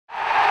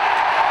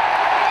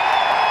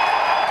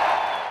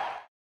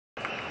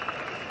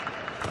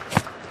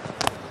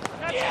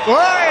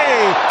Oi!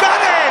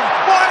 Got him!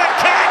 What a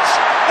catch!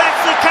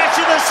 That's the catch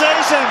of the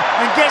season.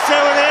 And guess who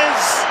it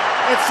is?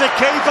 It's the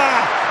keeper.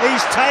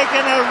 He's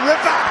taken a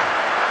ripper.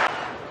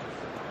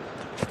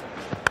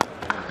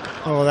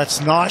 Oh, that's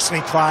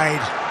nicely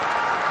played.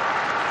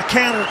 A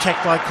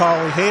counter-attack by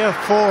Kohli here.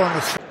 4 on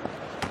the 3.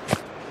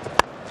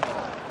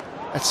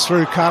 That's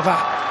through cover.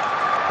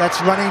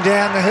 That's running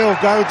down the hill.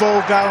 Go,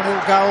 ball, go, and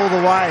it'll go all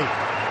the way.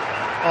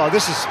 Oh,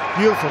 this is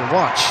beautiful to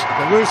watch.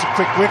 They lose a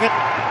quick wicket.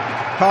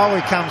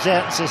 Kohli comes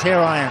out and says, here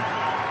I am.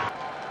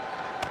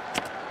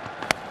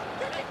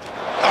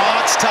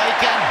 Oh, it's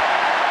taken.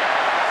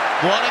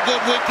 What a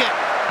good wicket.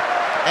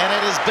 And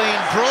it has been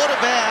brought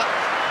about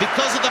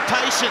because of the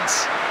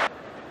patience.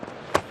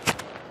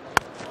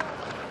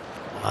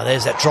 Oh,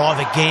 there's that drive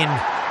again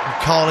from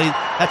Kohli.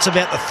 That's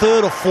about the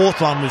 3rd or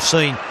 4th one we've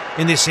seen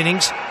in this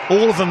innings.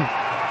 All of them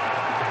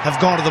have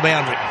gone to the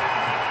boundary.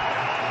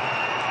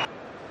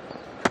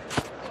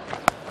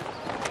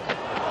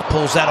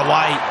 Pulls that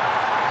away.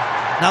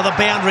 Another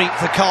boundary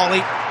for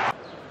Kohli.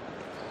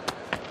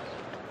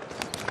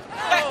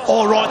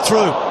 All right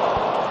through.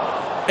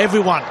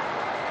 Everyone.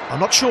 I'm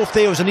not sure if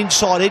there was an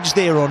inside edge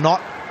there or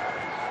not.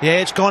 Yeah,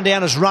 it's gone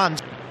down as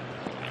runs.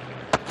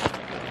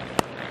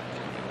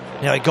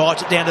 Now he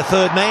guides it down to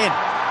 3rd man.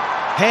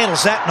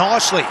 Handles that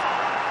nicely.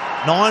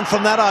 9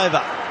 from that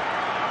over.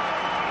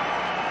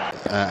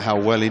 How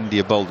well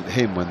India bowled at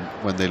him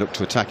when they looked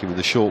to attack him with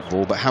the short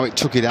ball, but how it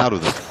took it out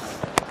of them.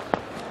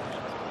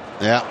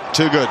 Yeah,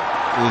 too good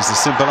is the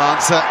simple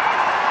answer.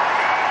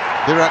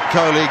 Virat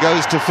Kohli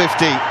goes to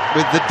 50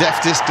 with the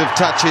deftest of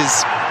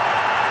touches.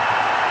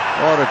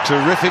 What a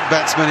terrific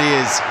batsman he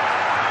is.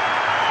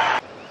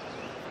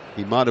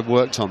 He might have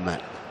worked on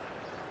that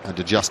and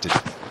adjusted.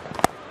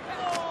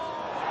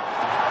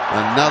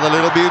 Another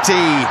little beauty.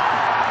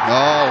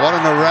 Oh, what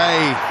an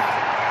array.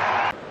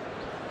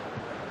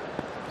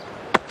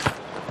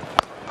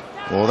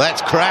 Oh,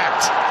 that's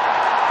cracked.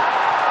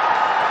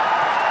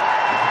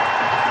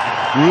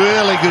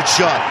 Really good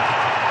shot.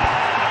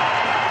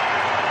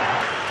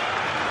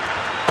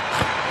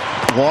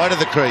 Wide of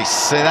the crease.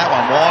 See that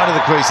one? Wide of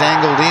the crease,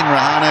 angled in.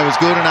 Rahane was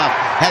good enough.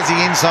 Has he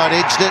inside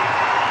edged it?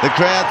 The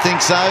crowd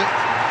thinks so.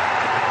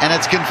 And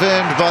it's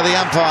confirmed by the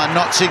umpire,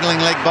 not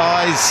signalling leg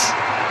byes.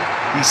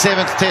 His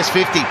 7th Test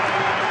 50.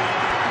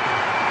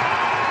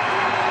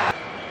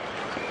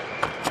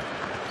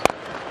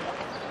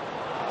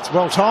 It's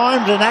well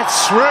timed, and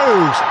that's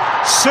through.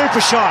 Super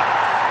shot.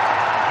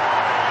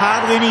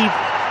 Hardly any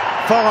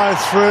follow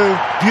through.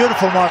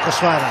 Beautiful Michael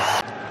Slater.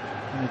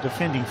 And a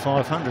defending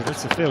 500.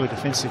 That's a fairly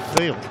defensive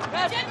field.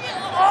 Got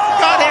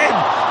him!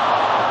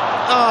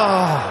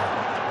 Oh.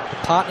 The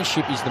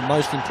partnership is the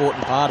most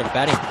important part of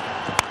batting.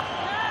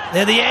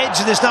 They're the edge,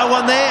 and there's no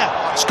one there.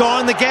 Sky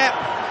in the gap.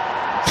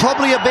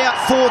 Probably about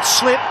 4th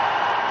slip.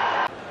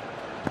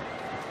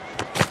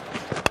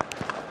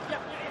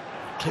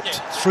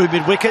 Kicked through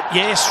mid-wicket.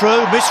 Yes,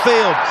 through.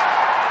 Misfield.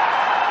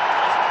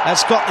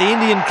 That's got the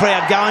Indian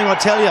crowd going, I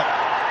tell you.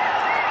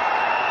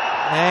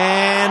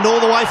 And all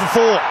the way for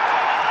 4.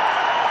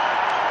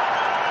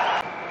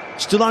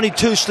 Still only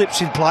 2 slips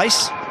in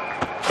place.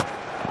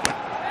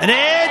 An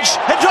edge.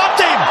 He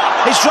dropped him.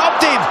 He's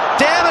dropped him.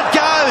 Down it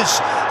goes.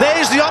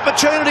 There's the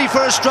opportunity for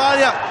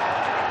Australia.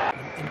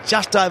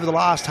 Just over the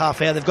last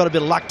half hour, they've got a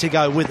bit of luck to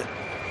go with it.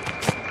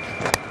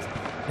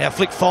 Now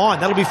flick fine.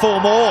 That'll be 4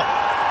 more.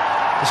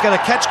 He's going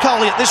to catch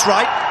Kohli at this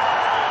rate.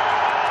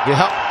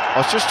 Yeah, I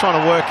was just trying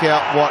to work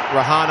out what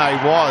Rahane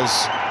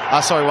was.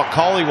 What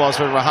Kohli was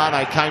when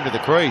Rahane came to the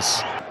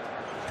crease.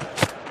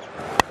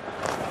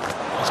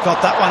 He's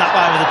got that one up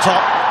over the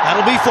top.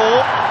 That'll be 4.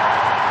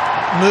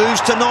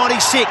 Moves to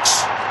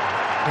 96.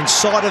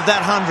 Inside of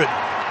that 100.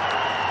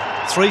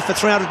 3 for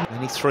 300.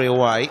 Only 3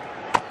 away.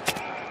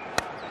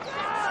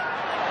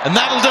 And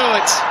that'll do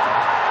it.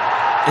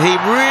 He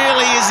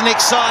really is an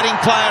exciting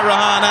player,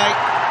 Rahane.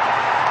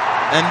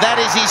 And that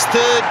is his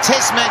 3rd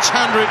Test match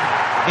 100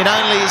 in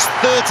only his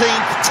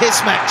 13th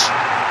Test match.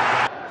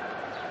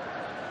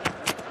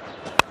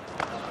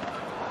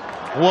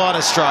 What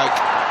a stroke.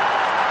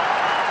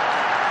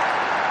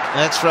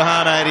 That's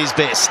Rahane at his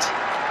best.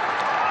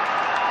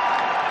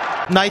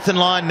 Nathan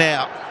Lyon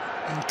now.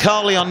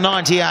 Kohli on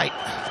 98.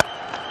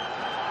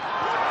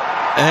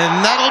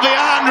 And that'll be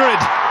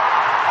 100.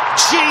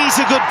 He's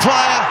a good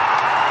player.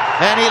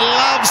 And he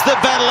loves the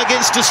battle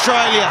against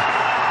Australia.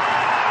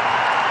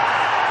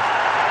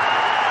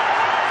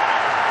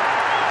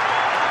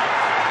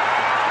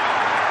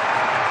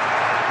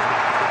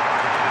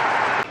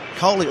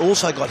 Kohli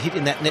also got hit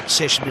in that net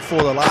session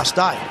before the last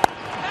day.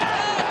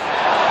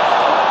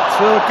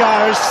 Through it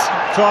goes.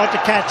 Tried to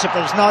catch it,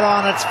 but it's not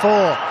on. It's 4.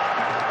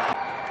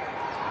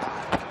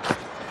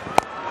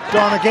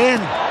 Gone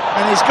again.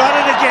 And he's got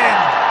it again.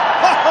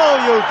 Oh,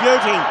 you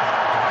beauty.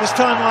 This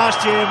time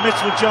last year,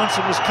 Mitchell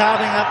Johnson was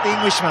carving up the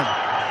Englishman.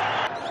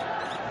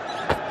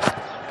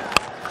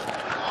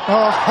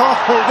 Oh,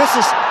 this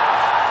is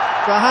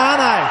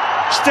Rahane.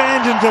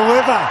 Stand and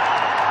deliver.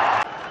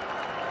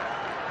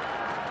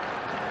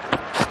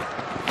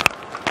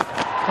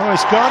 Oh,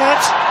 he's got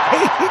it.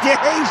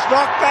 He's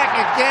knocked back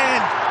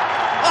again.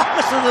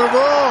 Opposite the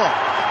ball.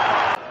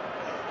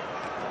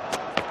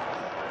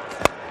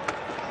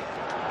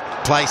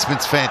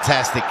 Placement's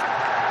fantastic.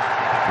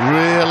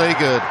 Really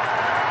good.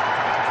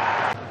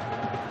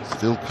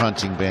 Still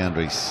crunching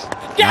boundaries.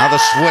 Another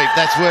sweep.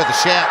 That's worth a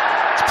shout.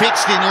 It's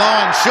pitched in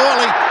line,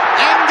 surely,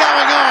 and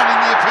going on, in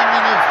the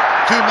opinion of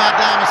Kumar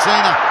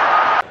Damasina.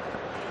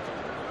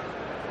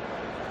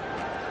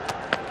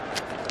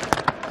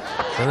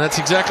 And that's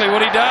exactly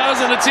what he does,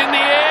 and it's in the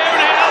air,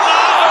 and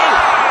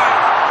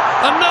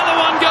hello! Another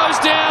one goes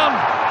down.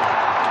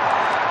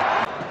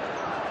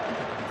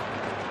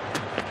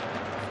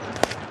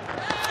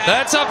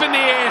 That's up in the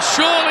air.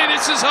 Surely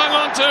this is hung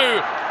on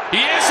to.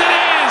 Yes, it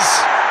is.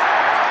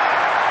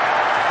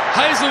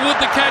 Hazelwood,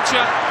 the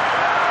catcher.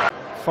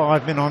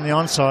 5 men on the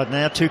onside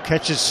now. 2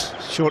 catches.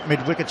 Short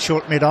mid-wicket,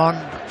 short mid-on.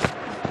 It's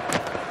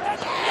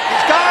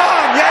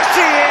gone! Yes,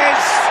 he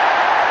is!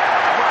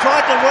 He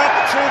tried to work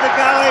it through the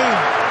gully.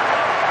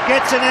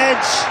 Gets an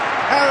edge.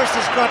 Harris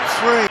has got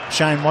 3.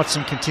 Shane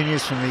Watson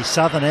continues from the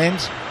southern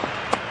end.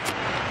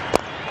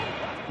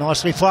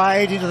 Nicely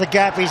played into the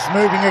gap. He's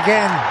moving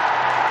again.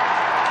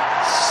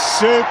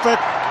 Super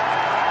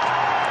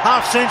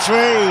half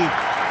century.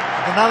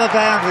 Another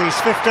boundary.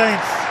 He's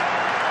 15th.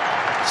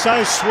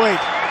 So sweet.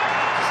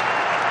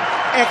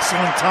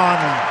 Excellent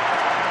timing.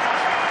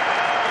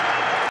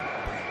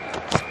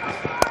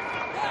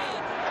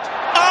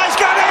 Oh, he's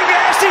got him.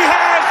 Yes, he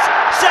has.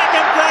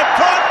 Second grab.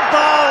 Cotton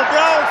bowl. The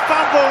old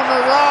fumble in the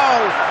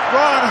roll.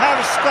 Ryan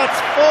Harris got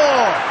 4.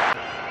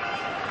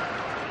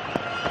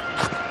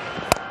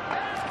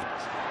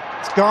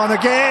 It's gone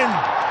again.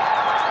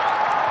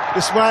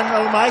 This one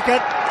will make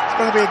it. It's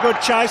going to be a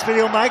good chase, but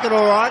he'll make it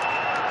all right.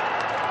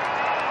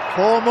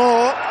 4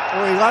 more.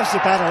 Oh, he loves the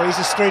battle. He's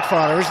a street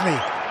fighter, isn't he?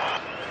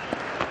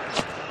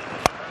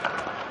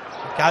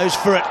 Goes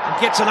for it and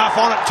gets enough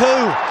on it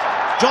too.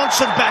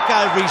 Johnson back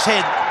over his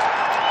head.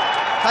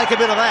 Take a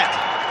bit of that.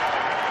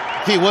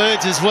 A few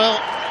words as well.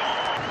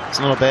 It's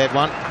not a bad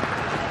one.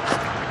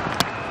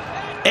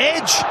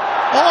 Edge.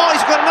 Oh,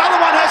 he's got another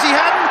one, has he,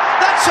 Haddin?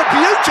 That's a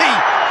beauty.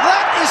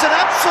 That is an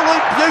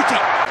absolute beauty.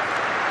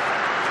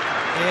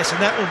 Yes, and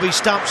that will be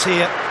stumps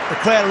here. The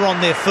crowd are on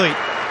their feet.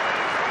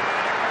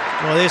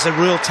 Well, there's a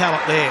real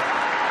talent there.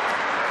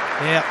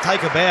 Yeah,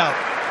 take a bow.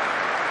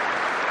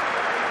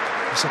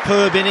 A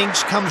superb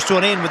innings comes to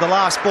an end with the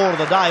last ball of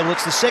the day. Well,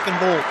 it's the second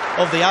ball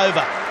of the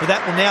over, but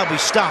that will now be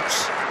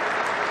stumps.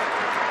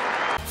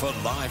 For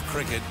live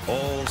cricket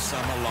all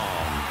summer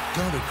long,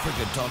 go to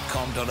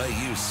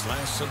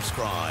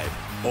cricket.com.au/subscribe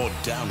or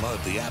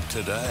download the app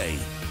today.